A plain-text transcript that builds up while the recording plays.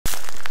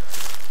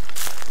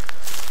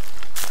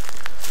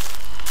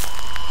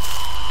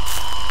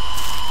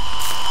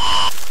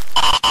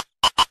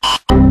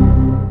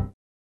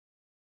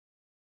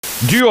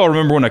you all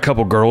remember when a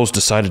couple girls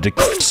decided to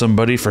kill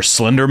somebody for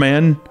Slender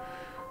Man?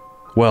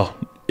 Well,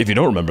 if you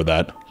don't remember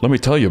that, let me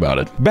tell you about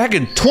it. Back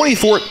in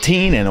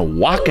 2014 in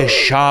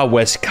Waukesha,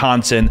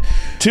 Wisconsin,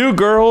 two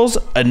girls,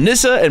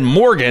 Anissa and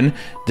Morgan,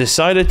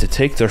 decided to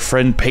take their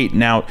friend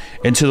Peyton out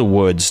into the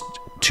woods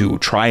to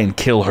try and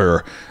kill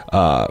her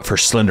for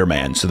Slender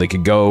Man, so they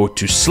could go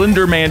to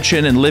Slender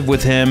Mansion and live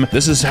with him.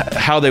 This is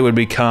how they would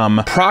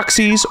become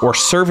proxies or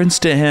servants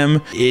to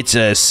him. It's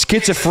a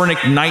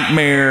schizophrenic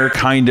nightmare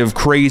kind of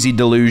crazy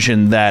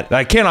delusion that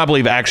I cannot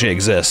believe actually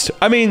exists.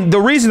 I mean, the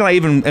reason I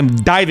even am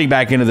diving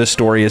back into this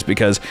story is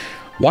because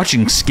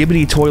watching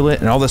Skibbity Toilet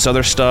and all this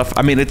other stuff,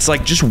 I mean, it's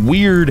like just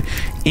weird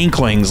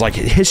inklings, like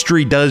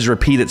history does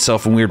repeat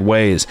itself in weird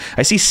ways.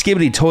 I see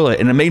Skibbity Toilet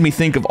and it made me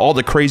think of all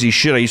the crazy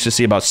shit I used to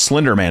see about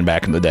Slender Man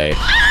back in the day.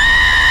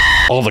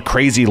 All the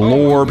crazy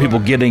lore, people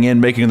getting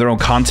in, making their own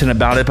content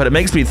about it, but it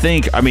makes me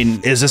think, I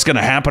mean, is this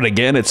gonna happen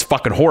again? It's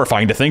fucking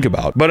horrifying to think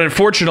about. But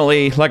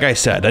unfortunately, like I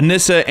said,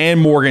 Anissa and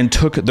Morgan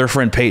took their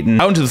friend Peyton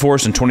out into the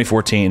forest in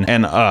 2014,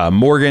 and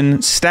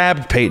Morgan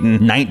stabbed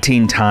Peyton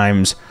 19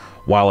 times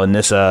while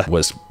Anissa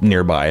was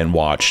nearby and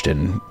watched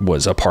and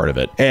was a part of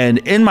it. And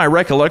in my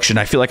recollection,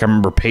 I feel like I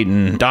remember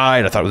Peyton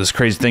died. I thought it was this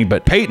crazy thing,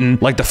 but Peyton,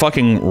 like the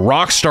fucking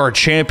rock star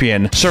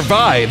champion,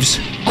 survives,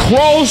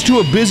 crawls to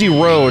a busy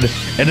road,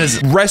 and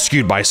is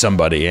rescued by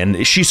somebody,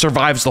 and she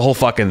survives the whole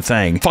fucking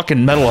thing.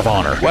 Fucking Medal of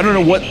Honor. I don't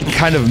know what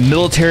kind of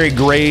military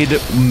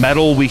grade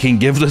medal we can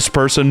give this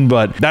person,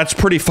 but that's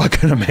pretty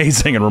fucking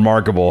amazing and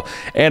remarkable.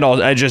 And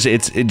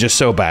it's just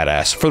so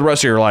badass. For the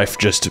rest of your life,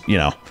 just, you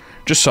know,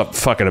 just so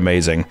fucking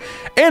amazing.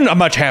 And a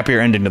much happier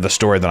ending to the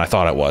story than I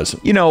thought it was.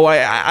 You know,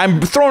 I'm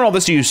throwing all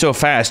this to you so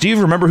fast. Do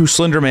you remember who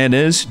Slender Man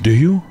is? Do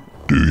you?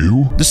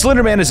 The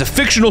Slender Man is a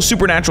fictional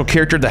supernatural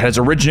character that has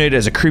originated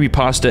as a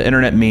creepypasta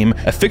internet meme,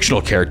 a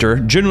fictional character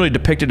generally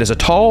depicted as a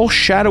tall,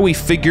 shadowy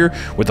figure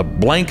with a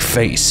blank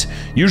face,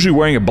 usually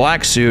wearing a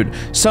black suit,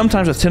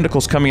 sometimes with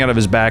tentacles coming out of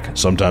his back,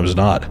 sometimes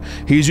not.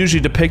 He is usually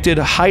depicted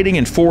hiding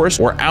in forests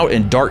or out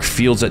in dark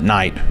fields at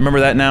night. Remember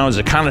that now? Is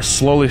it kind of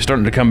slowly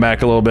starting to come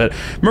back a little bit?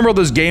 Remember all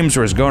those games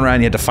where it's going around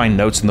and you had to find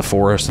notes in the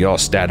forest, you all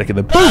static, and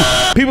then boom!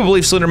 People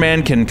believe Slender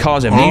Man can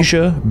cause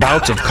amnesia,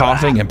 bouts of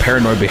coughing, and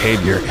paranoid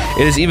behavior.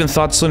 It is even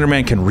thought Slender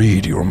Man can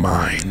read your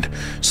mind.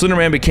 Slender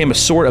Man became a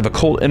sort of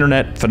occult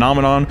internet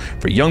phenomenon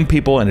for young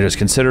people, and it is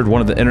considered one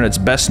of the internet's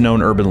best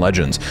known urban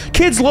legends.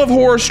 Kids love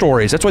horror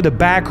stories. That's why the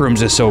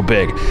Backrooms is so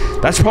big.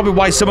 That's probably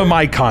why some of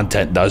my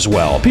content does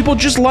well. People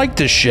just like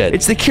this shit.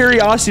 It's the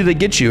curiosity that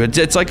gets you.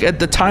 It's like at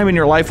the time in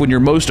your life when you're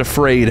most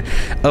afraid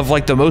of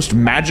like the most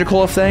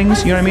magical of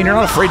things. You know what I mean? You're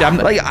not afraid.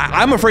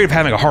 I'm afraid of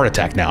having a heart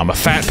attack now. I'm a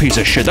fat piece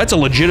of shit. That's a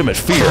legitimate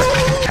fear.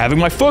 Having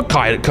my foot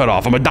cut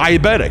off. I'm a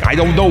diabetic. I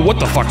don't know what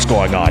the fuck's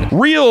going on.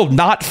 Real,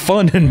 not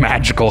fun and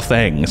magical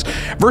things.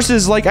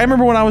 Versus, like, I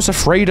remember when I was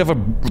afraid of a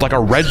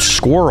red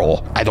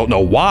squirrel. I don't know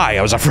why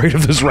I was afraid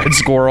of this red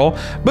squirrel,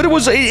 but it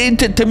was,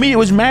 to me, it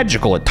was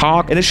magical. It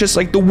talked, and it's just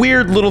like the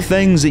weird little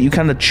things that you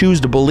kind of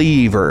choose to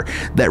believe or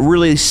that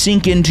really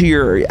sink into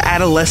your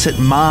adolescent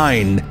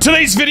mind.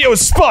 Today's video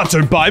is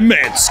sponsored by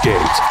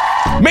Manscaped.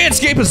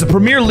 Manscaped is the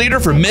premier leader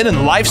for men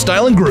in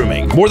lifestyle and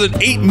grooming. More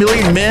than 8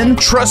 million men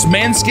trust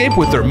Manscaped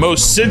with their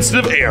most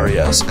sensitive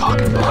areas.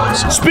 Cock and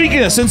balls. Speaking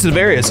of sensitive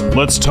areas,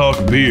 let's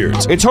talk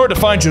beards. It's hard to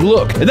find your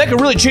look, and that can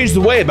really change the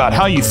way about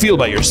how you feel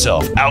about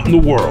yourself out in the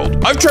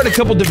world. I've tried a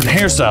couple different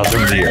hairstyles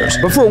over the years,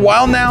 but for a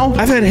while now,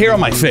 I've had hair on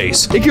my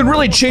face. It can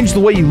really change the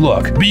way you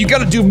look, but you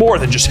gotta do more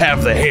than just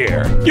have the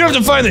hair. You have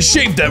to find the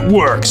shape that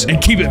works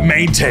and keep it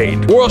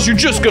maintained, or else you're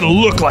just gonna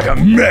look like a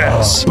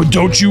mess. But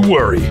don't you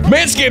worry.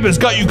 Manscaped has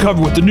got you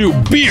covered with the new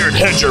Beard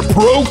Hedger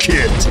Pro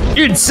Kit.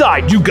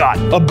 Inside, you got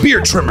a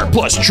beard trimmer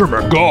plus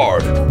trimmer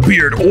guard,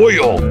 beard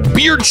oil,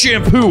 beard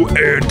shampoo,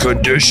 and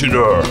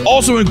conditioner.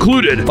 Also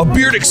included a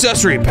beard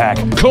accessory pack,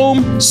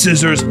 comb,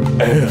 scissors,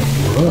 and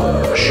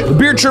brush. The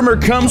beard trimmer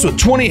comes with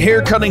 20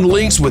 hair cutting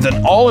links with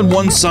an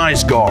all-in-one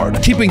size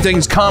guard, keeping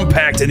things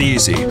compact and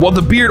easy, while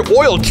the beard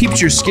oil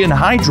keeps your skin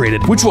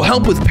hydrated, which will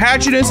help with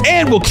patchiness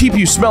and will keep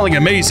you smelling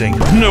amazing.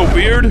 No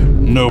beard?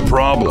 No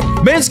problem.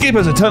 Manscaped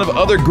has a ton of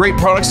other great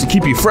products to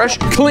keep you fresh,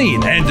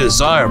 clean, and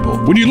desirable.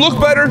 When you look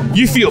better,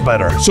 you feel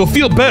better. So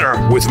feel better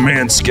with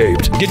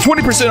Manscaped. Get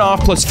 20%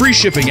 off plus free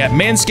shipping at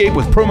Manscaped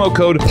with promo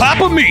code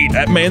PAPAMEAT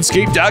at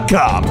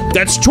manscaped.com.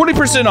 That's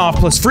 20% off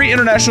plus free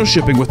international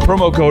shipping with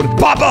promo code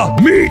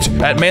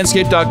PAPAMEAT at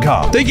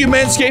manscaped.com. Thank you,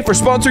 Manscaped, for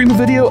sponsoring the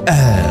video,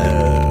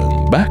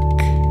 and back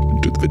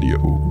to the video.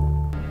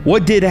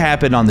 What did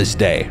happen on this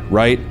day,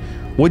 right?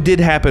 What did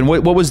happen?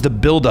 What was the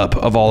buildup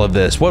of all of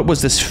this? What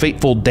was this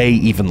fateful day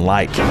even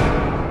like?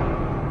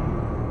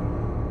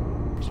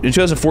 In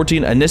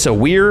 2014, Anissa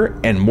Weir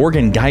and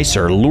Morgan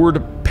Geiser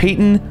lured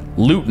Peyton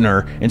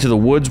Leutner into the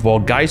woods while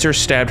Geiser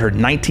stabbed her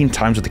 19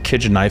 times with a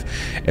kitchen knife,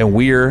 and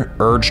Weir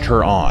urged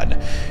her on.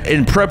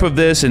 In prep of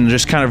this and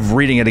just kind of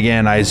reading it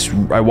again,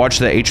 I watched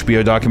the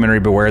HBO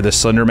documentary Beware the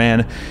Slender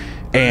Man,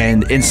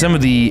 and in some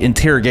of the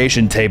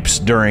interrogation tapes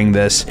during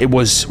this, it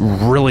was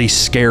really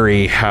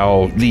scary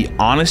how the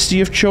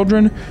honesty of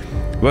children,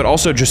 but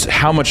also just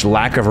how much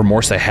lack of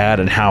remorse they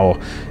had and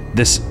how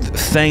this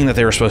thing that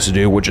they were supposed to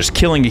do, which is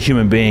killing a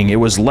human being. It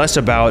was less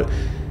about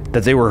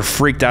that they were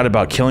freaked out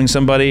about killing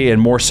somebody,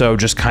 and more so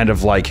just kind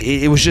of like,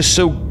 it was just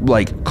so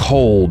like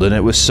cold, and it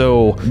was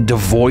so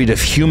devoid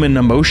of human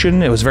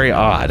emotion. It was very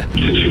odd.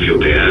 Did you feel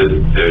bad?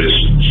 I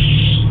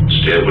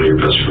just stabbed one of your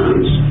best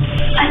friends.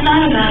 I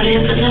thought about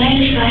it, but then I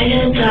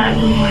decided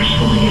that remorse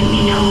will get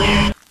me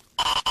nowhere.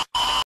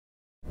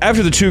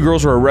 After the two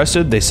girls were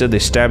arrested, they said they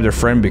stabbed their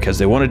friend because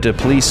they wanted to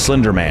please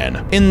Slender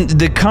Man. In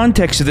the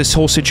context of this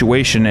whole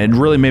situation, it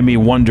really made me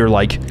wonder,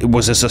 like,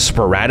 was this a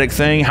sporadic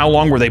thing? How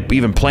long were they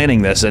even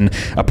planning this? And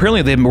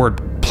apparently they were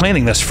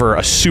planning this for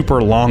a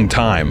super long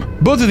time.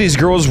 Both of these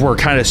girls were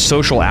kind of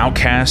social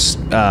outcasts,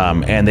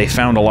 and they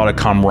found a lot of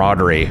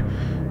camaraderie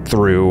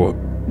through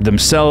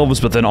themselves,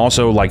 but then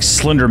also like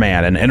Slender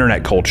Man and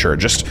internet culture,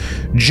 just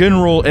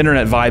general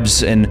internet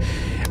vibes. And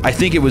I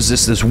think it was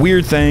this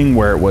weird thing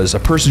where it was a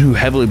person who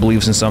heavily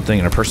believes in something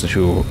and a person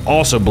who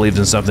also believes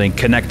in something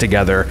connect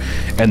together,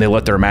 and they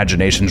let their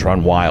imaginations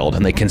run wild,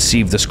 and they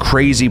conceive this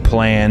crazy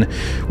plan,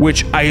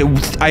 which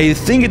I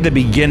think at the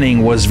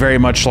beginning was very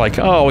much like,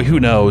 oh,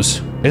 who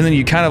knows? And then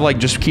you kind of like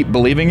just keep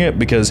believing it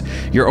because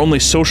your only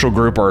social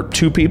group are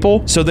two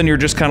people. So then you're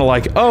just kind of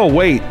like, oh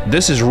wait,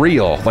 this is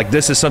real. Like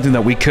this is something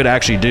that we could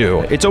actually do.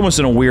 It's almost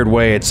in a weird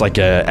way, it's like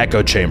an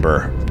echo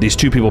chamber. These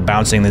two people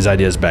bouncing these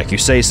ideas back. You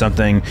say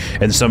something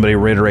and somebody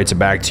reiterates it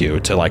back to you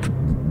to like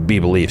be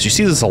beliefs. You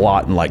see this a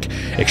lot in like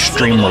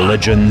extreme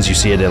religions. You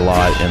see it a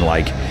lot in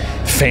like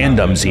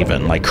fandoms,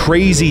 even like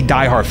crazy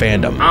diehard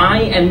fandom.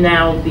 I am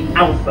now the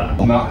alpha.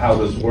 Not how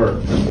this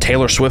works.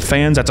 Taylor Swift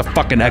fans, that's a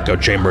fucking echo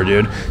chamber,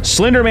 dude.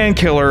 Slender Man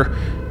killer,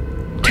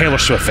 Taylor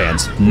Swift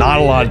fans, not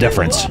a lot of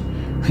difference.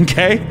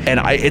 Okay? And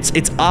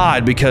it's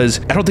odd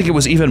because I don't think it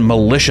was even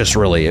malicious,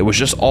 really. It was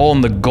just all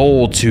in the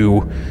goal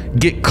to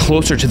get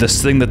closer to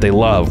this thing that they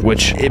love,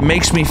 which it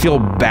makes me feel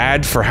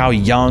bad for how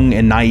young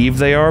and naive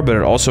they are, but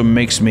it also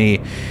makes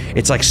me,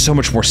 it's like so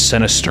much more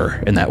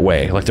sinister in that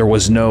way. Like there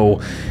was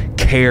no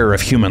care of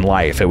human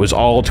life. It was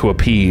all to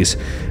appease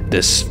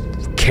this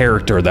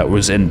character that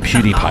was in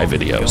PewDiePie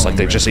videos. Like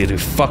they just need to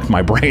fuck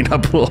my brain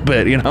up a little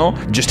bit, you know?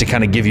 Just to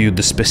kind of give you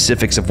the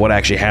specifics of what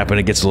actually happened.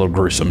 It gets a little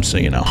gruesome, so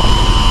you know.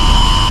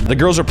 The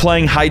girls are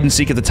playing hide and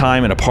seek at the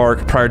time in a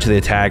park prior to the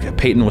attack.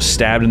 Peyton was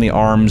stabbed in the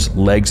arms,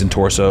 legs, and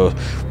torso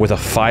with a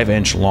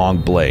 5-inch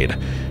long blade.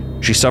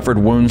 She suffered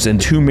wounds in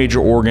 2 major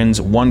organs.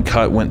 1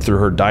 cut went through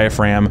her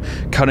diaphragm,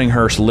 cutting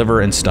her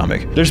liver and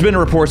stomach. There's been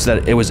reports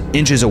that it was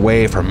inches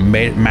away from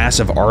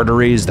massive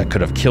arteries that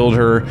could have killed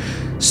her.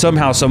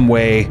 Somehow, some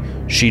way,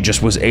 she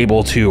just was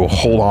able to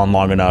hold on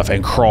long enough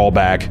and crawl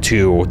back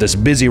to this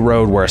busy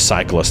road where a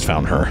cyclist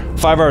found her.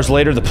 5 hours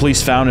later, the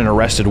police found and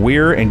arrested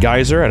Weir and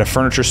Geyser at a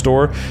furniture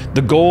store.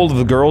 The goal of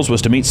the girls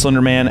was to meet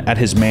Slender Man at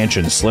his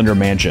mansion, Slender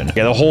Mansion.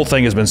 Yeah, the whole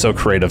thing has been so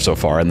creative so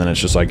far, and then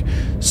it's just like,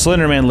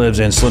 Slender Man lives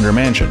in Slender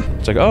Mansion.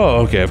 It's like,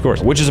 oh, okay, of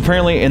course. Which is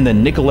apparently in the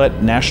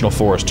Nicollet National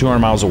Forest, 200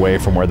 miles away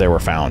from where they were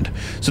found.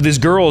 So these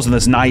girls and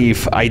this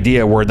naive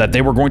idea were that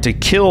they were going to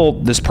kill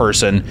this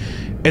person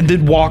and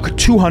then walk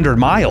 200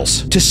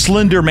 miles to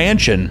Slender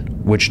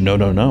Mansion, which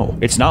no.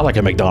 It's not like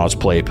a McDonald's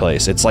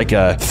place. It's like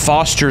a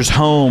Foster's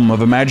home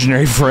of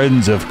imaginary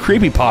friends of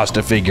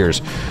creepypasta figures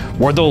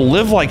where they'll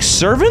live like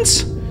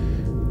servants,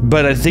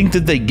 but I think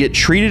that they get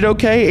treated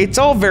okay. It's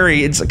all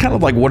very, it's kind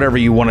of like whatever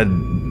you want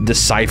to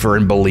decipher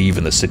and believe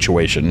in the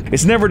situation.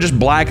 It's never just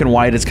black and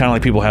white. It's kind of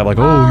like people have like,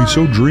 oh, he's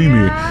so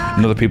dreamy.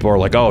 And other people are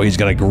like, oh, he's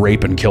gonna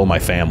rape and kill my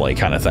family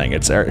kind of thing.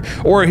 It's,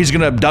 or he's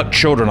gonna abduct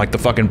children like the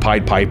fucking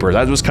Pied Piper.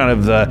 That was kind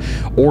of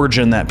the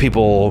origin that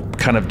people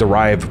kind of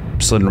derive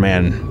Slender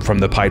Man from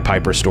the Pied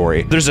Piper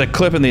story. There's a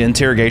clip in the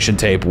interrogation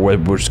tape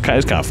which is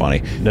kind of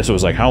funny. This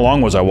was like, how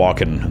long was I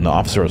walking? And the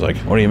officer was like,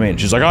 what do you mean?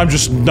 She's like, I'm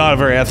just not a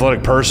very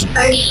athletic person.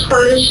 I just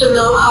wanted to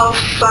know how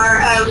far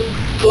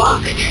I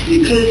walked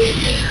because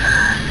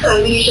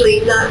I'm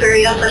usually not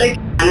very athletic.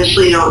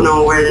 Honestly, don't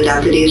know where the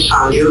deputies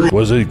found you.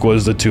 Was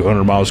the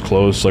 200 miles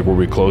close? Like, were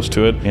we close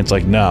to it? And it's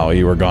like, no,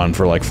 you were gone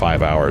for like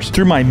 5 hours.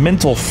 Through my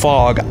mental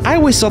fog, I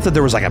always thought that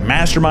there was like a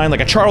mastermind,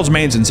 like a Charles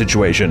Manson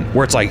situation,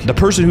 where it's like the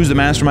person who's the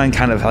mastermind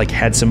kind of like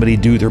had somebody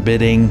do their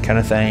bidding kind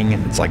of thing,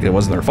 and it's like it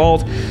wasn't their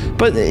fault.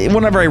 But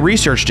whenever I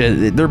researched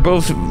it, they're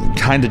both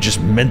kind of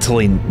just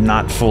mentally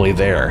not fully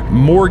there.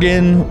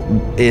 Morgan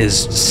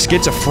is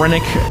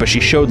schizophrenic, but she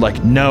showed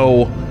like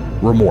no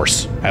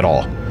remorse at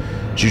all.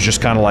 She's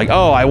just kind of like,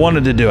 oh, I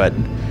wanted to do it.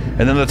 And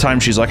then the time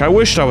she's like, I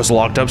wished I was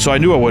locked up, so I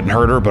knew I wouldn't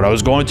hurt her, but I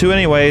was going to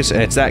anyways.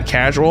 And it's that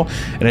casual,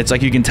 and it's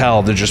like you can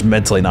tell they're just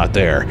mentally not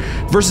there.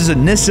 Versus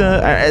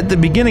Anissa, at the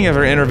beginning of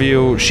her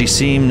interview, she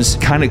seems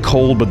kind of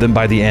cold, but then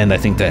by the end, I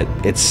think that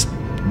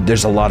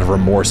there's a lot of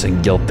remorse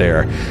and guilt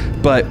there.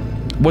 But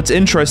what's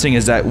interesting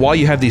is that while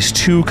you have these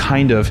two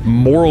kind of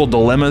moral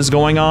dilemmas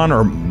going on,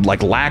 or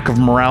like lack of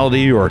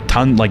morality or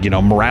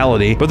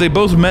morality, but they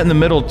both met in the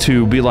middle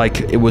to be like,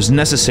 it was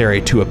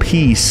necessary to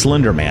appease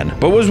Slender Man.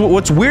 But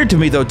what's weird to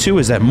me though too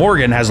is that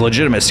Morgan has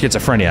legitimate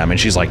schizophrenia. I mean,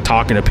 she's like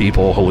talking to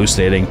people,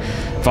 hallucinating,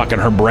 fucking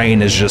her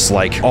brain is just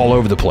like all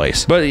over the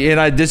place. But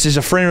this is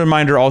a friendly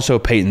reminder also,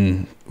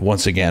 Peyton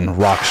once again,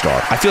 rock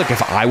star. I feel like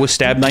if I was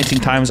stabbed 19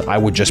 times, I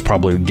would just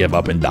probably give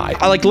up and die.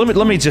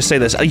 Let me just say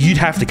this. You'd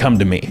have to come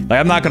to me. Like,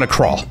 I'm not gonna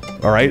crawl,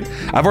 all right?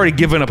 I've already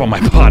given up on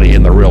my body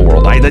in the real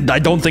world. I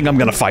don't think I'm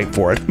gonna fight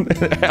for it.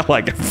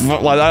 Like,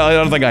 I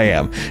don't think I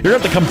am. You're gonna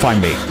have to come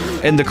find me.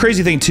 And the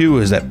crazy thing too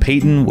is that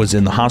Peyton was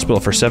in the hospital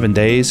for 7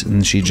 days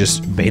and she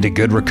just made a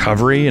good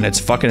recovery, and it's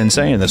fucking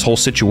insane. This whole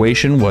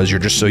situation was, you're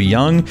just so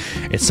young.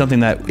 It's something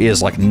that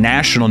is like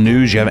national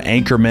news. You have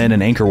anchormen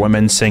and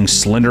anchorwomen saying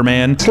Slender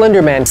Man.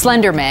 Slender Man.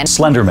 Slender Man.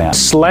 Slender Man.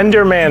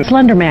 Slender Man.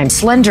 Slender Man.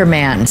 Slender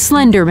Man.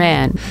 Slender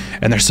Man.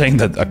 And they're saying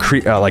that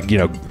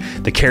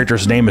the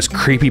character's name is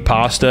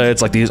Creepypasta.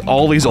 It's like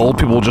all these old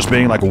people just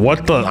being like,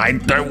 what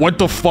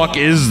the fuck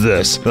is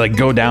this? They like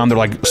go down, they're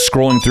like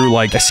scrolling through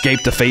like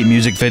Escape the Fate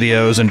music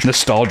videos and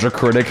Nostalgia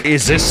Critic.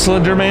 Is this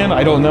Slender Man?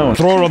 I don't know.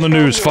 Throw it on the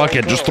news. Fuck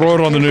it. Just throw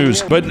it on the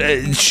news. But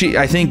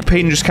I think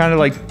Peyton just kind of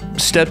like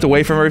stepped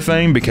away from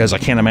everything because I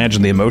can't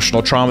imagine the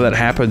emotional trauma that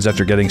happens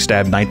after getting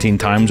stabbed 19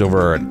 times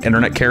over an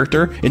internet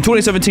character. In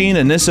 2017,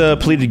 Anissa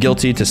pleaded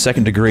guilty to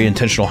second-degree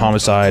intentional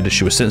homicide.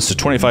 She was sentenced to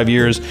 25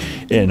 years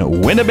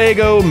in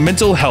Winnebago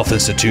Mental Health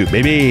Institute,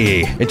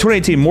 baby. In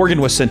 2018,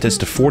 Morgan was sentenced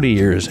to 40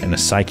 years in a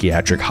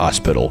psychiatric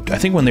hospital. I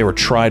think when they were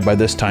tried by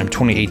this time,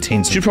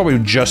 2018, she probably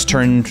just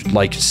turned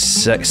like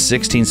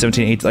 16,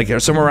 17, 18,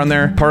 like somewhere around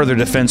there. Part of their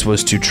defense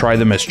was to try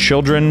them as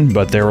children,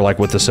 but they were like,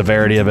 with the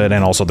severity of it,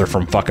 and also they're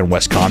from fucking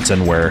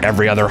Wisconsin, where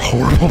every other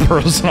horrible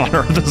person on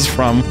earth is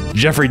from.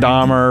 Jeffrey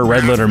Dahmer,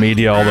 Red Letter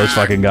Media, all those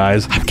fucking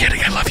guys. I'm kidding,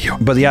 I love you.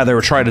 But yeah, they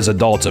were tried as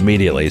adults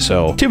immediately,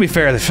 so to be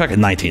fair, the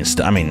fucking 19,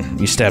 I mean,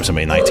 you stab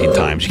somebody 19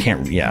 times, you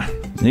can't, yeah.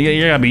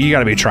 You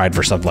gotta be tried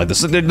for something like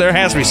this. There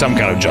has to be some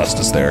kind of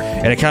justice there.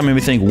 And it kind of made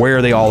me think, where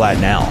are they all at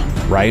now,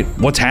 right?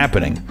 What's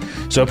happening?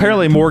 So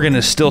apparently Morgan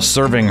is still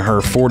serving her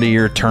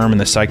 40-year term in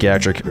the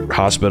psychiatric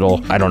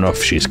hospital. I don't know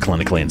if she's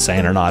clinically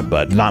insane or not,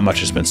 but not much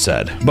has been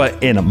said.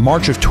 But in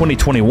March of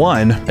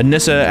 2021,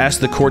 Anissa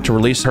asked the court to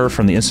release her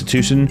from the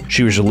institution.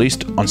 She was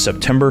released on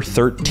September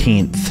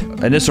 13th.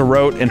 Anissa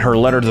wrote in her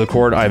letter to the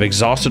court, "I have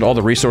exhausted all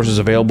the resources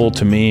available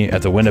to me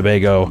at the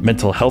Winnebago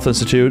Mental Health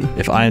Institute.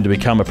 If I am to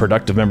become a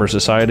productive member of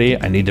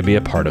society, I need to be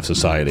a part of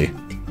society."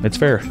 It's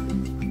fair.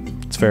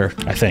 It's fair,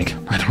 I think.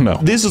 I don't know.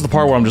 This is the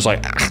part where I'm just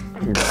like,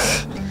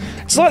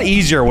 it's a lot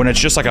easier when it's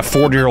just like a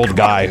 40-year-old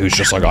guy who's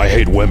just like, I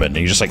hate women. And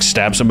you just like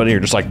stab somebody, or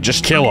just like,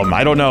 just kill him.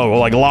 I don't know,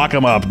 like lock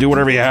him up, do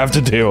whatever you have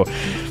to do.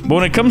 But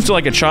when it comes to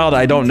like a child,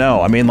 I don't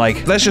know. I mean,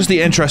 like, that's just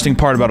the interesting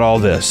part about all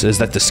this, is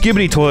that the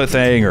skibbity toilet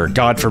thing, or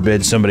God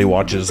forbid somebody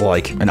watches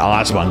like an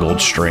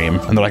Osmongold stream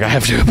and they're like, I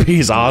have to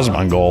appease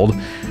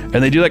Osmongold.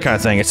 And they do that kind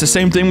of thing. It's the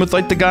same thing with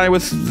like the guy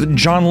with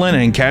John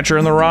Lennon, Catcher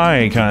in the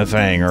Rye kind of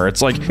thing. Or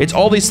it's like, it's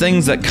all these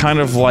things that kind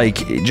of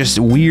like just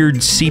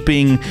weird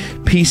seeping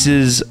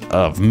pieces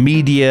of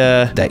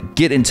media that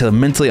get into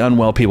mentally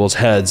unwell people's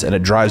heads, and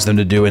it drives them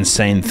to do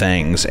insane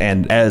things.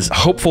 And as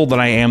hopeful that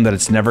I am that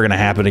it's never gonna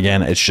happen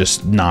again, it's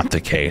just not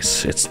the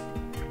case. It's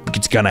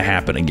gonna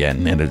happen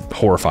again, and it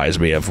horrifies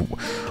me of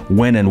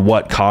when and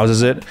what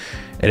causes it.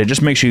 And it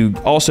just makes you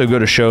also go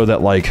to show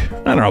that, like,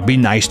 I don't know, be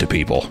nice to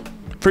people.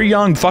 If you're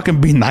young,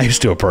 fucking be nice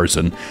to a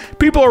person.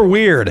 People are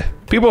weird.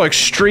 People are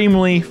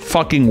extremely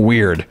fucking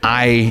weird.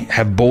 I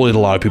have bullied a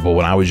lot of people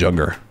when I was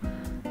younger.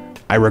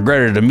 I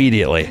regretted it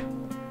immediately.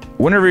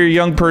 Whenever you're a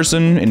young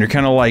person and you're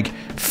kind of like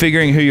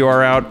figuring who you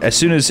are out, as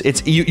soon as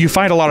you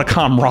find a lot of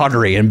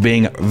camaraderie in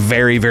being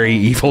very, very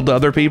evil to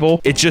other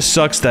people. It just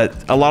sucks that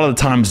a lot of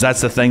the times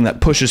that's the thing that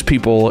pushes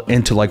people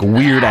into like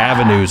weird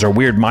avenues or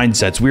weird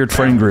mindsets, weird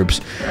friend groups,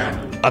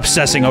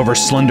 obsessing over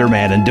Slender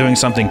Man and doing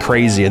something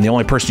crazy, and the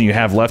only person you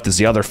have left is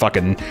the other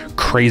fucking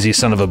crazy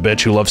son of a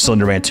bitch who loves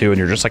Slender Man too, and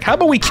you're just like, how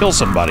about we kill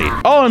somebody?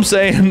 All I'm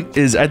saying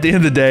is, at the end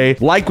of the day,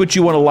 like what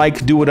you want to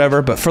like, do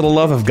whatever, but for the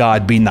love of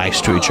God, be nice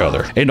to each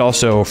other. And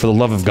also, for the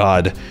love of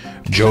God,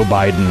 Joe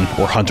Biden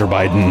or Hunter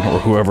Biden or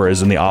whoever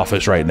is in the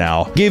office right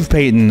now, give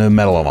Peyton the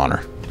Medal of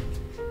Honor.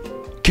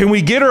 Can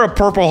we get her a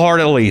Purple Heart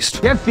at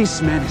least? Get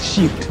this man a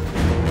shield.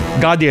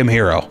 Goddamn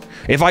hero.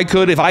 If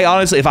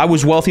I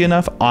was wealthy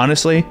enough,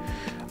 honestly,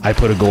 I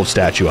put a gold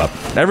statue up.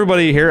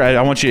 Everybody here,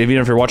 I want you, even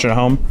if you're watching at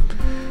home,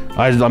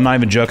 I'm not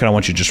even joking, I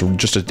want you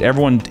just to,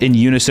 everyone in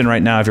unison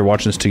right now, if you're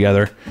watching this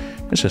together,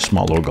 just a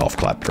small little golf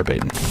clap for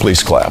Peyton.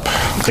 Please clap.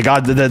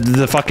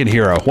 The fucking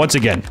hero. Once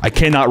again, I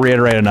cannot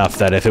reiterate enough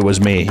that if it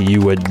was me, you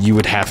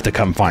would have to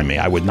come find me.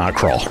 I would not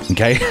crawl,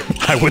 okay?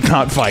 I would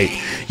not fight.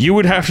 You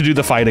would have to do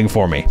the fighting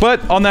for me.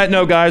 But on that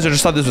note, guys, I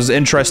just thought this was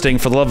interesting.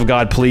 For the love of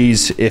God,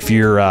 please, if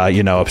you're,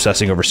 you know,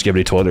 obsessing over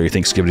Skibbity Toilet, or you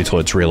think Skibbity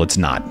Toilet's real, it's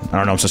not. I don't know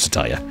what I'm supposed to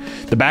tell you.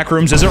 The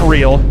Backrooms isn't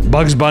real.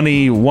 Bugs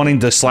Bunny wanting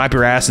to slap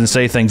your ass and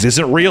say things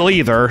isn't real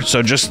either.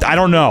 So just, I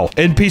don't know.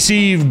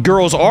 NPC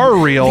girls are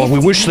real. We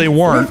wish they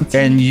weren't.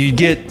 And you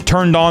get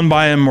turned on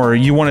by them, or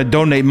you want to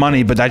donate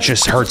money, but that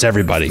just hurts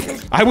everybody.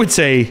 I would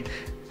say,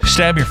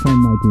 stab your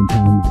friend 19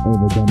 times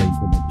over donate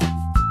to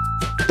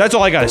them. That's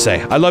all I gotta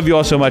say. I love you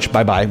all so much.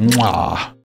 Bye-bye. Mwah.